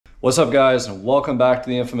What's up guys, and welcome back to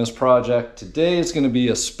the infamous project. Today is going to be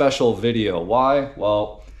a special video. Why?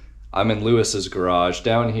 Well, I'm in Lewis's garage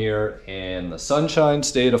down here in the sunshine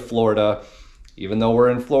state of Florida. Even though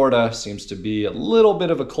we're in Florida, seems to be a little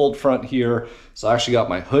bit of a cold front here. So I actually got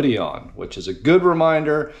my hoodie on, which is a good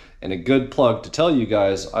reminder and a good plug to tell you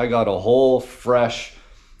guys I got a whole fresh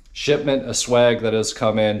shipment of swag that has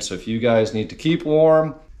come in. So if you guys need to keep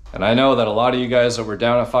warm, and I know that a lot of you guys that were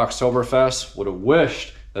down at Foxtoberfest would have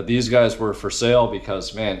wished that these guys were for sale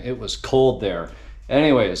because man, it was cold there.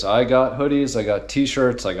 Anyways, I got hoodies, I got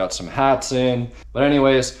t-shirts, I got some hats in. But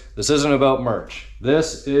anyways, this isn't about merch.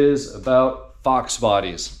 This is about Fox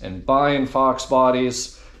bodies and buying Fox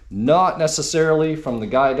bodies, not necessarily from the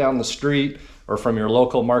guy down the street or from your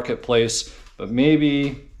local marketplace, but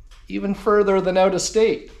maybe even further than out of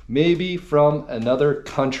state, maybe from another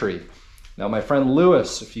country. Now, my friend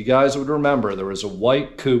Lewis, if you guys would remember, there was a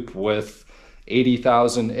white coupe with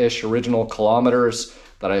 80,000-ish original kilometers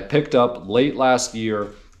that I picked up late last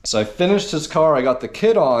year. So I finished his car, I got the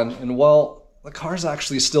kit on, and well, the car's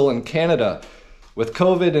actually still in Canada. With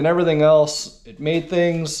COVID and everything else, it made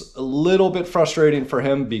things a little bit frustrating for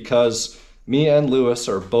him because me and Lewis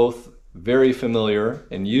are both very familiar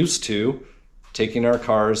and used to taking our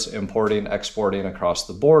cars, importing, exporting across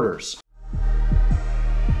the borders.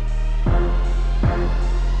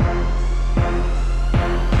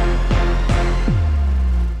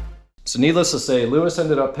 So needless to say, Lewis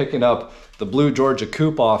ended up picking up the blue Georgia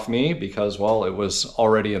coupe off me because, well, it was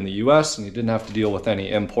already in the US and he didn't have to deal with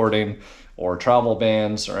any importing or travel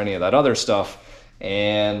bans or any of that other stuff.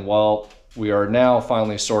 And well, we are now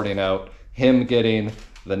finally sorting out him getting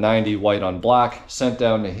the 90 white on black sent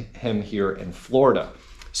down to him here in Florida.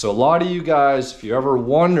 So a lot of you guys, if you're ever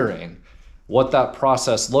wondering what that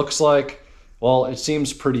process looks like, well, it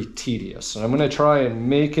seems pretty tedious. And I'm gonna try and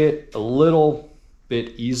make it a little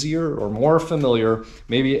bit easier or more familiar,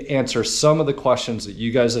 maybe answer some of the questions that you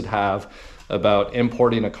guys would have about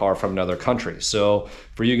importing a car from another country. So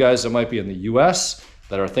for you guys that might be in the US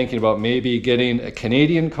that are thinking about maybe getting a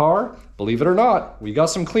Canadian car, believe it or not, we got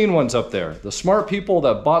some clean ones up there. The smart people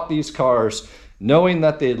that bought these cars, knowing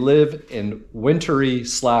that they live in wintry /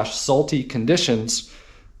 salty conditions,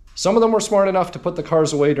 some of them were smart enough to put the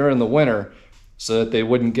cars away during the winter so that they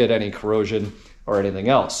wouldn't get any corrosion or anything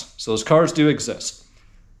else. So those cars do exist.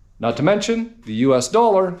 Not to mention, the US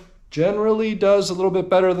dollar generally does a little bit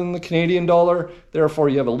better than the Canadian dollar. Therefore,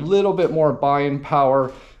 you have a little bit more buying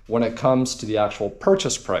power when it comes to the actual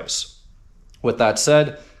purchase price. With that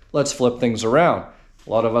said, let's flip things around. A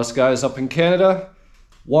lot of us guys up in Canada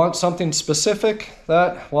want something specific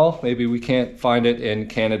that, well, maybe we can't find it in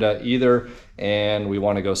Canada either, and we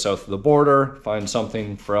want to go south of the border, find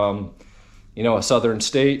something from, you know, a southern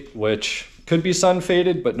state, which could be sun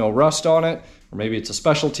faded, but no rust on it. Or maybe it's a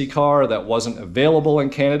specialty car that wasn't available in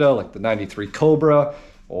Canada, like the 93 Cobra,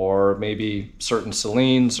 or maybe certain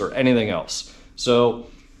Celines or anything else. So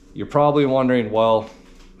you're probably wondering, well,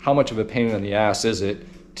 how much of a pain in the ass is it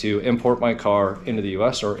to import my car into the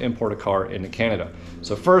US or import a car into Canada?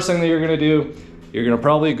 So first thing that you're gonna do, you're gonna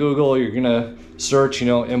probably Google, you're gonna search, you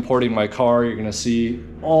know, importing my car. You're gonna see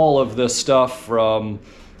all of this stuff from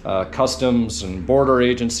customs and border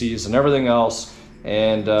agencies and everything else,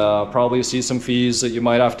 and probably see some fees that you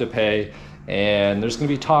might have to pay. And there's going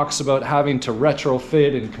to be talks about having to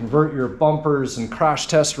retrofit and convert your bumpers and crash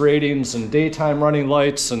test ratings and daytime running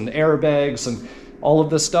lights and airbags and all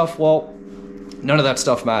of this stuff. Well, none of that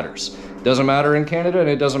stuff matters. It doesn't matter in Canada and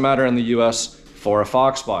it doesn't matter in the US for a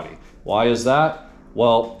Fox body. Why is that?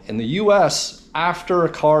 Well, in the US, after a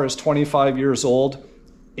car is 25 years old,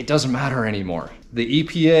 it doesn't matter anymore. The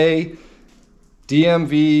EPA,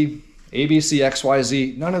 DMV, ABC,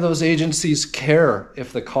 XYZ, none of those agencies care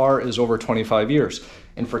if the car is over 25 years.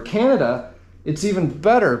 And for Canada, it's even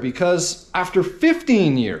better because after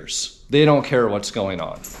 15 years, they don't care what's going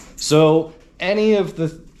on. So any of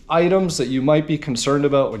the items that you might be concerned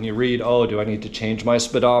about when you read, oh, do I need to change my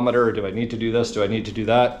speedometer? Do I need to do this? Do I need to do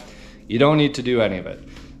that? You don't need to do any of it.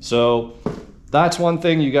 So that's one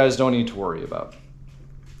thing you guys don't need to worry about.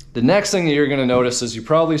 The next thing that you're gonna notice is you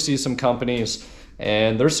probably see some companies,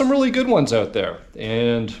 and there's some really good ones out there.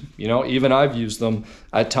 And you know, even I've used them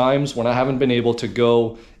at times when I haven't been able to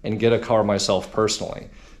go and get a car myself personally.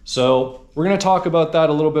 So we're gonna talk about that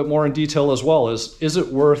a little bit more in detail as well. Is it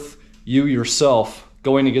worth you yourself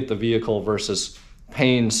going to get the vehicle versus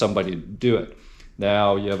paying somebody to do it?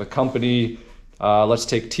 Now you have a company, let's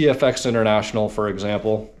take TFX International for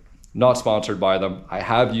example, not sponsored by them. I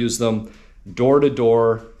have used them,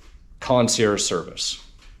 door-to-door concierge service.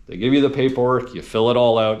 They give you the paperwork, you fill it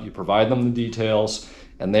all out, you provide them the details,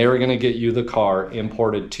 and they are going to get you the car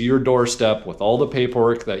imported to your doorstep with all the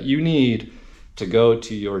paperwork that you need to go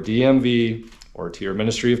to your DMV or to your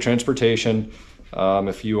Ministry of Transportation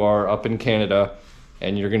if you are up in Canada,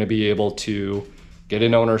 and you're going to be able to get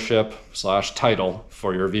an ownership / title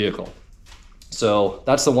for your vehicle. So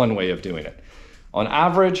that's the one way of doing it. On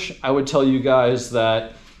average, I would tell you guys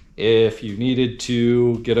that if you needed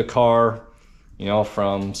to get a car, you know,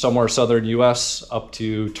 from somewhere southern US up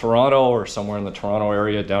to Toronto, or somewhere in the Toronto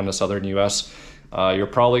area down to southern US, you're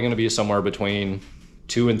probably going to be somewhere between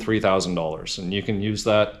 $2,000 and $3,000. And you can use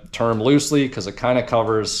that term loosely because it kind of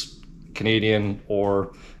covers Canadian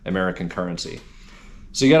or American currency.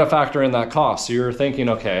 So you got to factor in that cost. So you're thinking,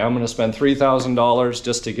 okay, I'm going to spend $3,000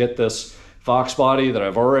 just to get this Foxbody that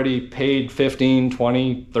I've already paid $15,000,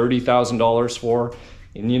 $20,000, $30,000 for.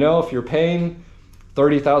 And you know, if you're paying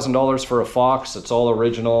 $30,000 for a Fox that's all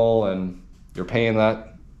original and you're paying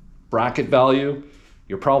that bracket value,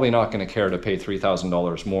 you're probably not going to care to pay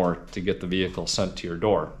 $3,000 more to get the vehicle sent to your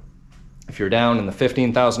door. If you're down in the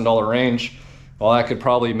 $15,000 range, well, that could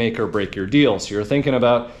probably make or break your deal. So you're thinking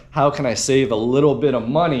about, how can I save a little bit of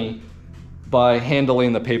money by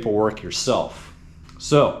handling the paperwork yourself?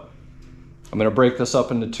 So I'm going to break this up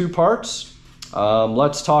into two parts.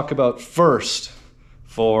 Let's talk about first,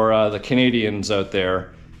 for the Canadians out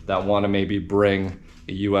there that want to maybe bring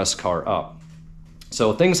a US car up.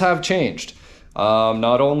 So things have changed.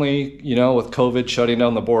 Not only, you know, with COVID shutting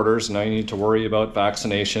down the borders, now you need to worry about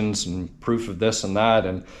vaccinations and proof of this and that,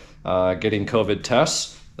 and getting COVID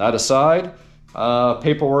tests. That aside,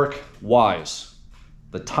 paperwork wise,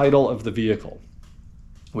 the title of the vehicle.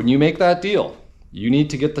 When you make that deal, you need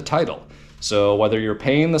to get the title. So whether you're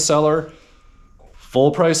paying the seller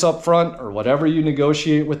full price up front or whatever you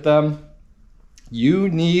negotiate with them, you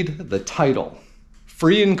need the title.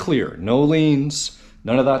 Free and clear, no liens,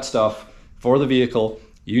 none of that stuff for the vehicle.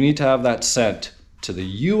 You need to have that sent to the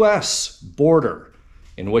US border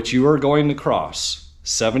in which you are going to cross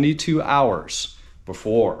 72 hours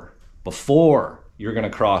before you're going to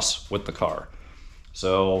cross with the car.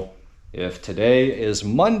 So if today is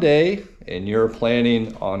Monday and you're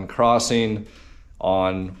planning on crossing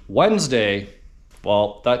on Wednesday,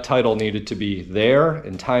 well, that title needed to be there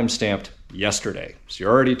and time-stamped yesterday. So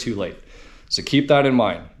you're already too late. So keep that in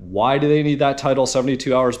mind. Why do they need that title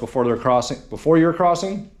 72 hours before you're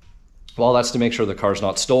crossing? Well, that's to make sure the car's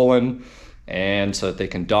not stolen, and so that they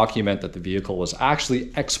can document that the vehicle was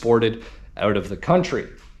actually exported out of the country.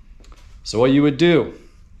 So what you would do,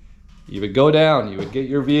 you would go down, you would get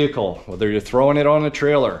your vehicle, whether you're throwing it on a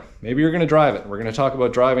trailer, maybe you're going to drive it. We're going to talk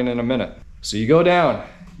about driving in a minute. So you go down,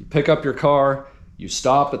 you pick up your car, you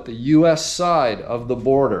stop at the US side of the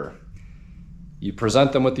border. You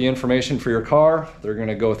present them with the information for your car. They're going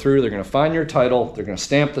to go through, they're going to find your title, they're going to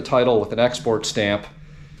stamp the title with an export stamp,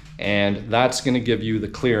 and that's going to give you the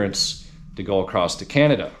clearance to go across to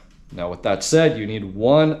Canada. Now, with that said, you need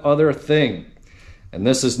one other thing, and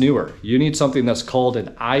this is newer. You need something that's called an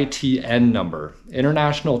ITN number,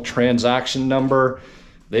 International Transaction Number.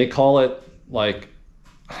 They call it like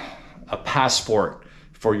a passport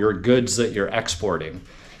for your goods that you're exporting.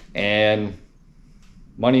 And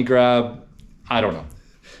money grab, I don't know.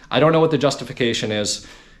 I don't know what the justification is.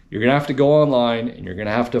 You're gonna have to go online and you're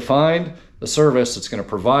gonna have to find the service that's gonna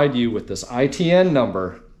provide you with this ITN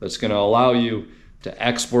number that's gonna allow you to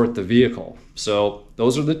export the vehicle. So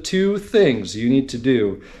those are the two things you need to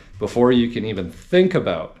do before you can even think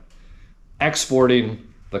about exporting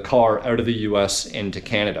the car out of the US into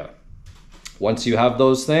Canada. Once you have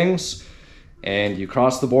those things and you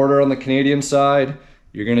cross the border on the Canadian side,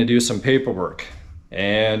 you're going to do some paperwork.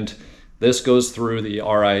 And this goes through the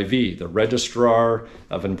RIV, the Registrar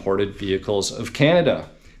of Imported Vehicles of Canada.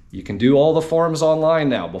 You can do all the forms online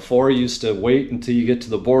now. Before, you used to wait until you get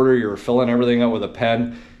to the border, you were filling everything out with a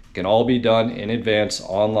pen. It can all be done in advance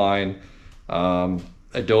online.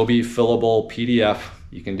 Adobe fillable PDF.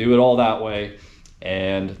 You can do it all that way,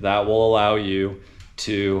 and that will allow you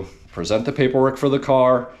to present the paperwork for the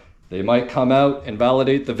car. They might come out and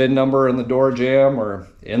validate the VIN number in the door jamb or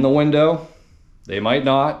in the window. They might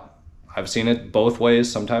not. I've seen it both ways.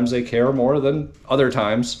 Sometimes they care more than other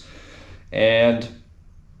times. And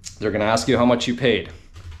they're gonna ask you how much you paid.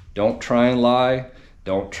 Don't try and lie.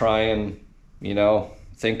 Don't try and,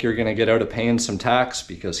 think you're gonna get out of paying some tax,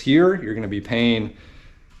 because here you're gonna be paying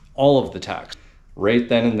all of the tax right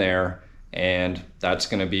then and there, and that's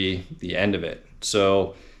gonna be the end of it.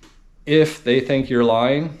 So if they think you're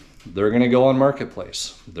lying, they're going to go on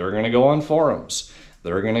Marketplace. They're going to go on forums.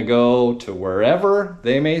 They're going to go to wherever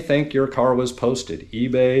they may think your car was posted.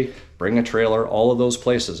 eBay, Bring a Trailer, all of those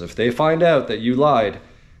places. If they find out that you lied,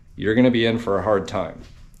 you're going to be in for a hard time.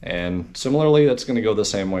 And similarly, that's going to go the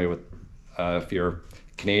same way with if you're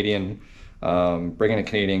Canadian, bringing a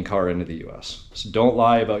Canadian car into the US. So don't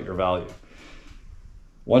lie about your value.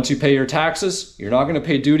 Once you pay your taxes, you're not going to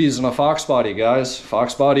pay duties on a Foxbody, guys.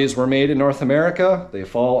 Foxbodies were made in North America. They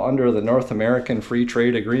fall under the North American Free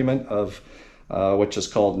Trade Agreement of which is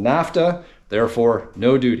called NAFTA. Therefore,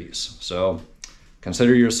 no duties. So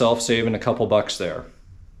consider yourself saving a couple bucks there.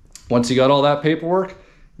 Once you got all that paperwork,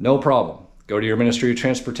 no problem. Go to your Ministry of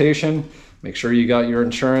Transportation, make sure you got your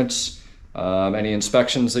insurance, any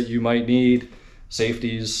inspections that you might need,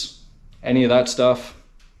 safeties, any of that stuff,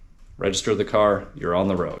 register the car, you're on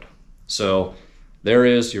the road. So there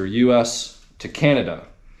is your US to Canada,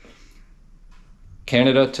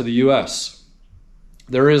 Canada to the US.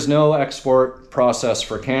 There is no export process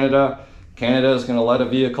for Canada. Canada is going to let a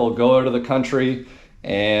vehicle go out of the country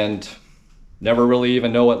and never really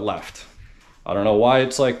even know it left. I don't know why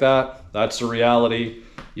it's like that. That's the reality.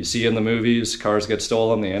 You see in the movies, cars get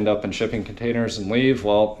stolen, they end up in shipping containers and leave.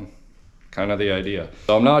 Well, kind of the idea.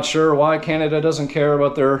 So I'm not sure why Canada doesn't care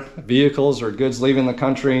about their vehicles or goods leaving the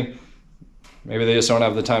country. Maybe they just don't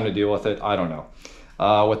have the time to deal with it. I don't know.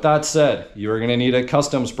 With that said, you're going to need a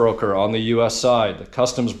customs broker on the US side. The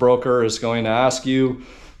customs broker is going to ask you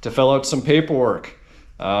to fill out some paperwork.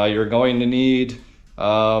 You're going to need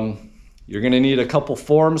a couple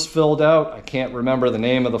forms filled out. I can't remember the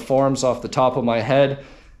name of the forms off the top of my head.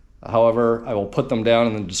 However, I will put them down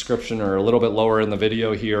in the description or a little bit lower in the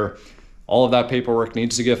video here. All of that paperwork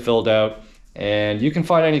needs to get filled out, and you can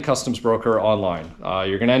find any customs broker online.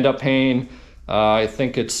 You're going to end up paying, I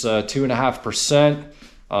think it's 2.5%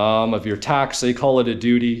 of your tax. They call it a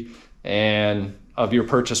duty, and of your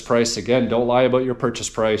purchase price. Again, don't lie about your purchase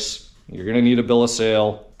price. You're going to need a bill of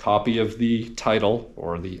sale, copy of the title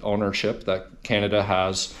or the ownership that Canada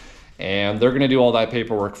has, and they're going to do all that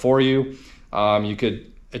paperwork for you. You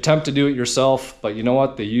could attempt to do it yourself, but you know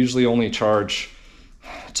what? They usually only charge,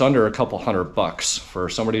 it's under a couple $100 for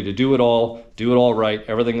somebody to do it all right,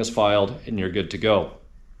 everything is filed, and you're good to go.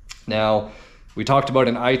 Now, we talked about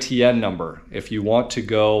an ITN number. If you want to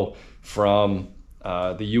go from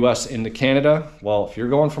the US into Canada, well, if you're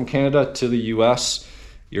going from Canada to the US,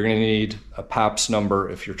 you're going to need a PAPS number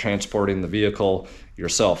if you're transporting the vehicle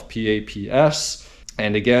yourself, PAPS.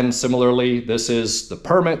 And again, similarly, this is the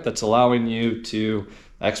permit that's allowing you to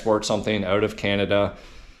export something out of Canada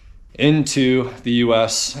into the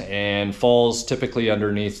US and falls typically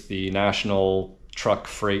underneath the National Truck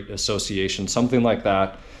Freight Association, something like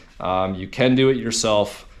that. You can do it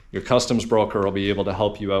yourself. Your customs broker will be able to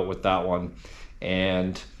help you out with that one.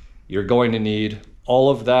 And you're going to need all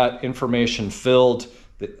of that information filled.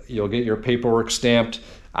 You'll get your paperwork stamped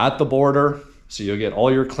at the border, so you'll get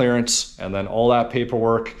all your clearance, and then all that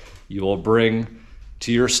paperwork you will bring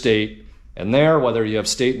to your state. And there, whether you have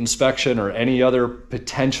state inspection or any other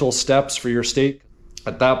potential steps for your state,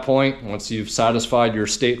 at that point, once you've satisfied your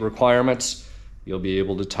state requirements, you'll be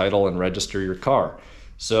able to title and register your car.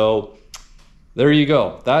 So there you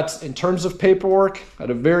go. That's in terms of paperwork at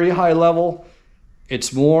a very high level.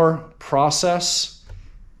 It's more process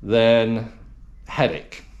than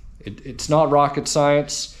headache. It's not rocket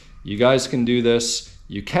science. You guys can do this.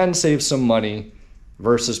 You can save some money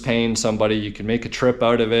versus paying somebody. You can make a trip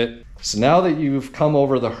out of it. So now that you've come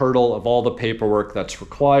over the hurdle of all the paperwork that's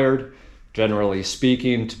required, generally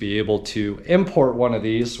speaking, to be able to import one of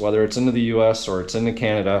these, whether it's into the US or it's into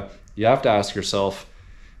Canada, you have to ask yourself,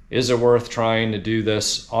 is it worth trying to do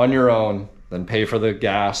this on your own, then pay for the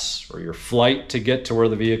gas or your flight to get to where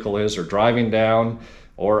the vehicle is, or driving down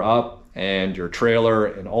or up, and your trailer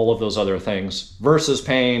and all of those other things, versus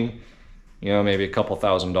paying, maybe a couple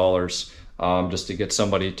 $1,000 just to get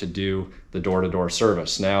somebody to do the door-to-door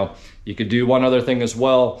service. Now, you could do one other thing as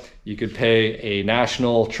well. You could pay a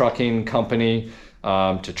national trucking company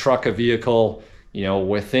to truck a vehicle,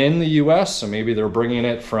 within the US. So maybe they're bringing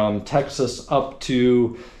it from Texas up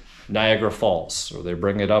to Niagara Falls, or they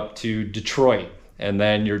bring it up to Detroit, and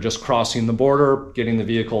then you're just crossing the border, getting the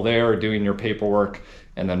vehicle there, doing your paperwork,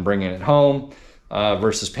 and then bringing it home,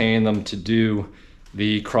 versus paying them to do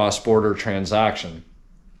the cross-border transaction.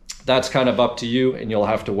 That's kind of up to you, and you'll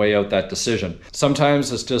have to weigh out that decision.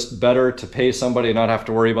 Sometimes it's just better to pay somebody and not have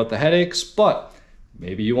to worry about the headaches, but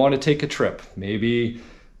maybe you want to take a trip. Maybe,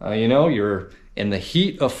 you're in the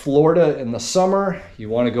heat of Florida in the summer. You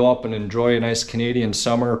want to go up and enjoy a nice Canadian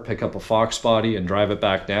summer, pick up a Foxbody and drive it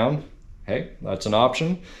back down. Hey, that's an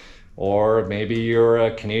option. Or maybe you're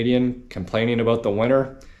a Canadian complaining about the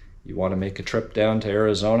winter. You want to make a trip down to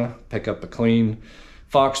Arizona, pick up a clean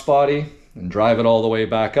Foxbody and drive it all the way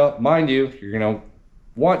back up. Mind you, you're going to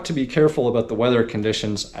want to be careful about the weather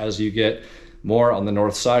conditions as you get more on the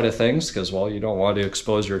north side of things because, well, you don't want to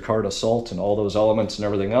expose your car to salt and all those elements and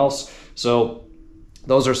everything else. So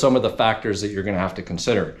those are some of the factors that you're going to have to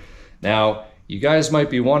consider. Now, you guys might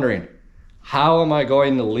be wondering, how am I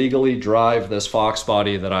going to legally drive this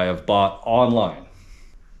Foxbody that I have bought online?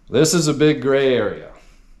 This is a big gray area.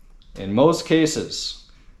 In most cases,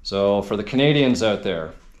 so for the Canadians out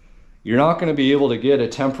there, you're not going to be able to get a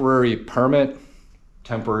temporary permit,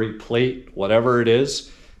 temporary plate, whatever it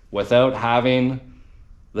is, without having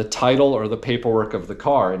the title or the paperwork of the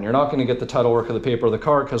car. And you're not going to get the title work of the paper of the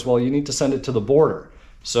car because, well, you need to send it to the border.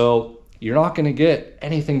 So you're not going to get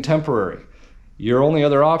anything temporary. Your only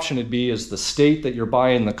other option would be is the state that you're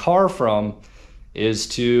buying the car from is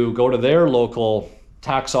to go to their local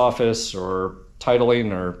tax office or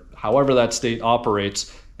titling or however that state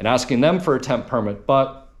operates and asking them for a temp permit.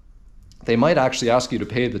 But they might actually ask you to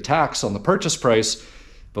pay the tax on the purchase price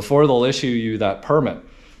before they'll issue you that permit.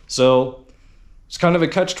 So it's kind of a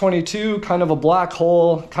catch-22, kind of a black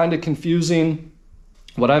hole, kind of confusing.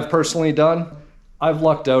 What I've personally done, I've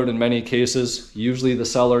lucked out in many cases. Usually the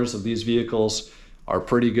sellers of these vehicles are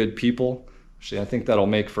pretty good people. Actually, I think that'll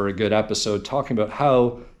make for a good episode talking about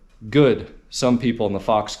how good some people in the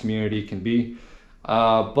Fox community can be.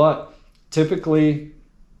 But typically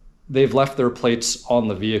they've left their plates on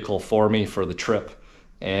the vehicle for me for the trip.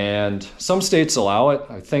 And some states allow it.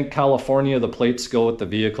 I think California, the plates go with the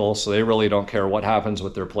vehicle, so they really don't care what happens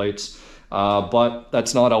with their plates. But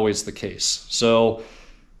that's not always the case. So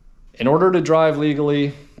in order to drive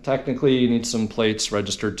legally, technically you need some plates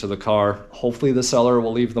registered to the car. Hopefully the seller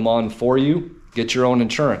will leave them on for you. Get your own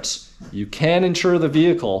insurance. You can insure the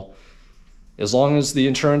vehicle as long as the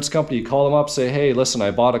insurance company, you call them up, say, hey, listen,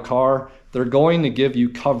 I bought a car. They're going to give you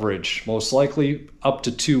coverage, most likely up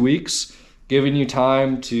to 2 weeks, giving you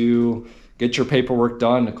time to get your paperwork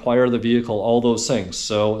done, acquire the vehicle, all those things.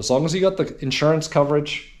 So as long as you got the insurance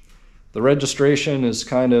coverage, the registration is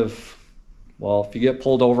kind of, well, if you get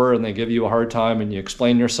pulled over and they give you a hard time and you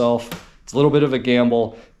explain yourself, it's a little bit of a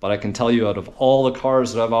gamble, but I can tell you out of all the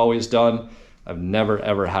cars that I've always done, I've never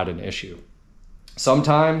ever had an issue.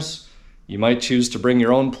 Sometimes you might choose to bring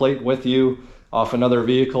your own plate with you off another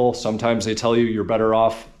vehicle. Sometimes they tell you you're better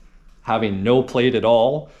off having no plate at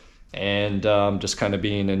all and just kind of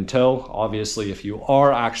being in tow. Obviously, if you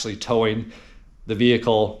are actually towing the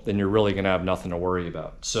vehicle, then you're really going to have nothing to worry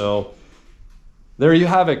about. So there you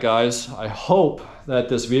have it, guys. I hope that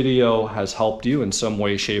this video has helped you in some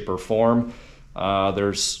way, shape, or form.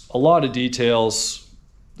 There's a lot of details.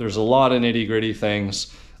 There's a lot of nitty-gritty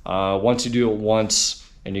things. Once you do it once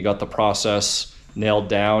and you got the process nailed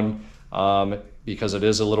down, because it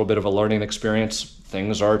is a little bit of a learning experience,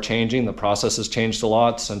 things are changing. The process has changed a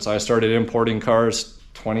lot since I started importing cars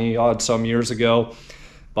 20 odd some years ago.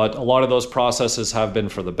 But a lot of those processes have been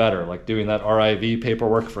for the better, like doing that RIV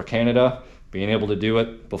paperwork for Canada, being able to do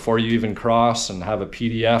it before you even cross and have a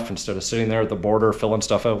PDF instead of sitting there at the border filling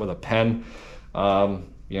stuff out with a pen.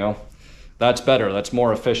 You know, that's better, that's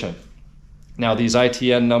more efficient. Now these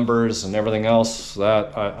ITN numbers and everything else,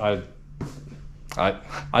 that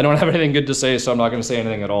I don't have anything good to say, so I'm not going to say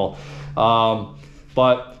anything at all.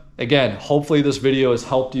 But again, hopefully this video has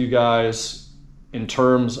helped you guys in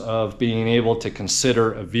terms of being able to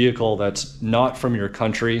consider a vehicle that's not from your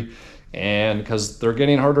country, and because they're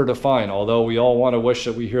getting harder to find. Although we all want to wish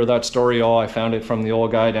that we hear that story, oh, I found it from the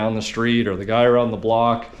old guy down the street or the guy around the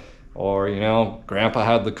block, or, you know, grandpa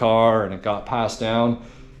had the car and it got passed down.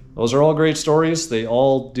 Those are all great stories. They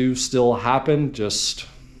all do still happen, just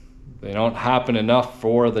they don't happen enough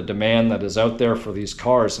for the demand that is out there for these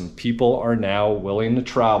cars. And people are now willing to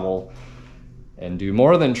travel and do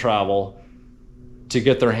more than travel to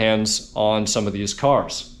get their hands on some of these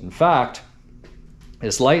cars. In fact,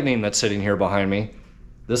 this Lightning that's sitting here behind me,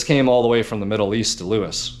 this came all the way from the Middle East to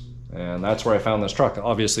Lewis. And that's where I found this truck.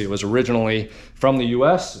 Obviously, it was originally from the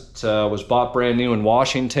US. It was bought brand new in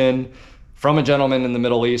Washington from a gentleman in the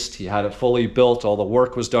Middle East. He had it fully built. All the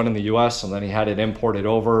work was done in the US, and then he had it imported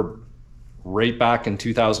over right back in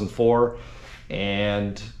 2004.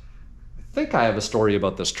 And I think I have a story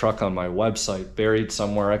about this truck on my website buried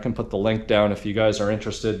somewhere. I can put the link down if you guys are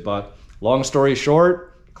interested. But long story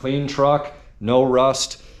short, clean truck, no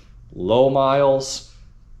rust, low miles,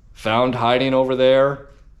 found hiding over there,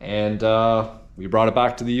 and we brought it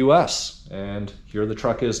back to the US, and here the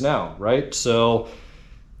truck is now, right? So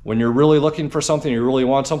when you're really looking for something, you really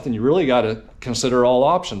want something, you really got to consider all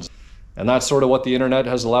options. And that's sort of what the internet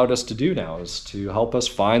has allowed us to do now, is to help us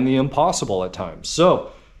find the impossible at times.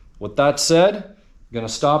 So with that said, I'm going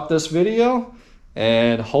to stop this video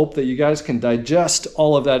and hope that you guys can digest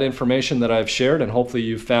all of that information that I've shared, and hopefully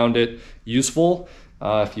you found it useful.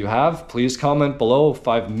 If you have, please comment below. If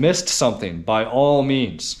I've missed something, by all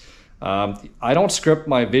means. I don't script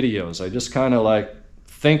my videos. I just kind of like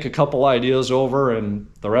think a couple ideas over and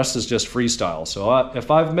the rest is just freestyle. So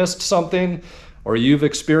if I've missed something or you've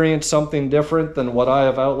experienced something different than what I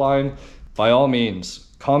have outlined, by all means,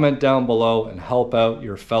 comment down below and help out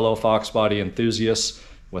your fellow Foxbody enthusiasts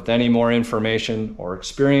with any more information or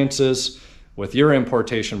experiences with your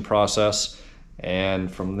importation process.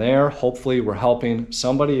 And from there, hopefully we're helping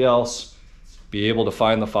somebody else be able to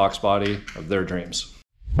find the Foxbody of their dreams.